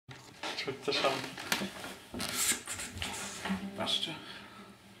Przepraszam. Patrzcie.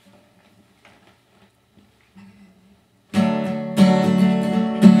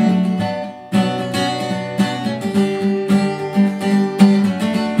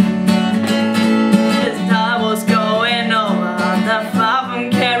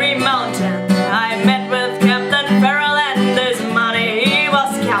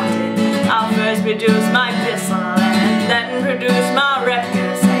 Produce my pistol and then produce my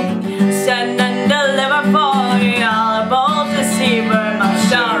record, saying send and deliver for y'all, bold deceiver, my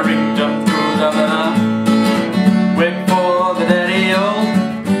shot. Ringdom through the wake for the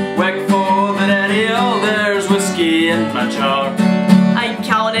daddy-o, wake for the daddy-o, there's whiskey in my jar. I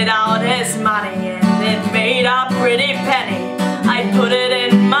counted out his money and it made a pretty penny. I put it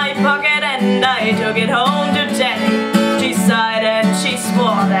in my pocket and I took it home to Jenny. She sighed and she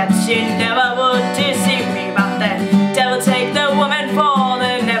swore that she never would deceive me, but the devil take the woman for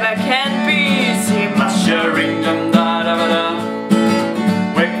they never can be seen. Ringdom da da da,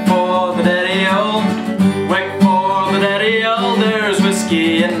 wake for the daddy-o, wake for the daddy-o, there's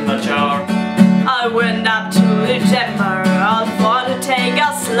whiskey in my jar. I went up to the chamber, all for to take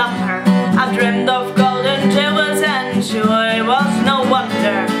a slumber. I dreamed of golden jewels and sure it was no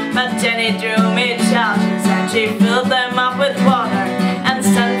wonder, but Jenny drew me charges and she filled them up with water and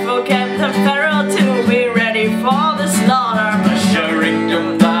sent for Captain Farrell to be ready for the slaughter.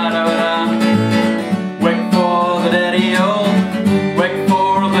 Ringdom da da da, wake for the daddy-o, wake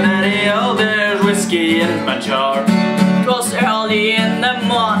for the daddy-o, there's whiskey in my jar. It was early in the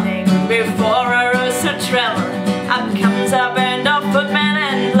morning before I rose to travel. Up comes a band of footmen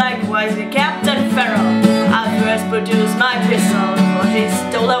and likewise the Captain Farrell. I first produced my pistol, for she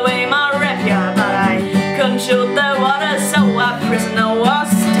stole away my rapier, but I couldn't shoot the water, so a prisoner was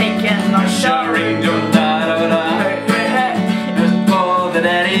taken. My Ringdom da da da, wake for the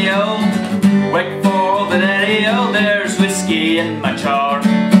daddy-o, wake for the daddy-o, there's whiskey in my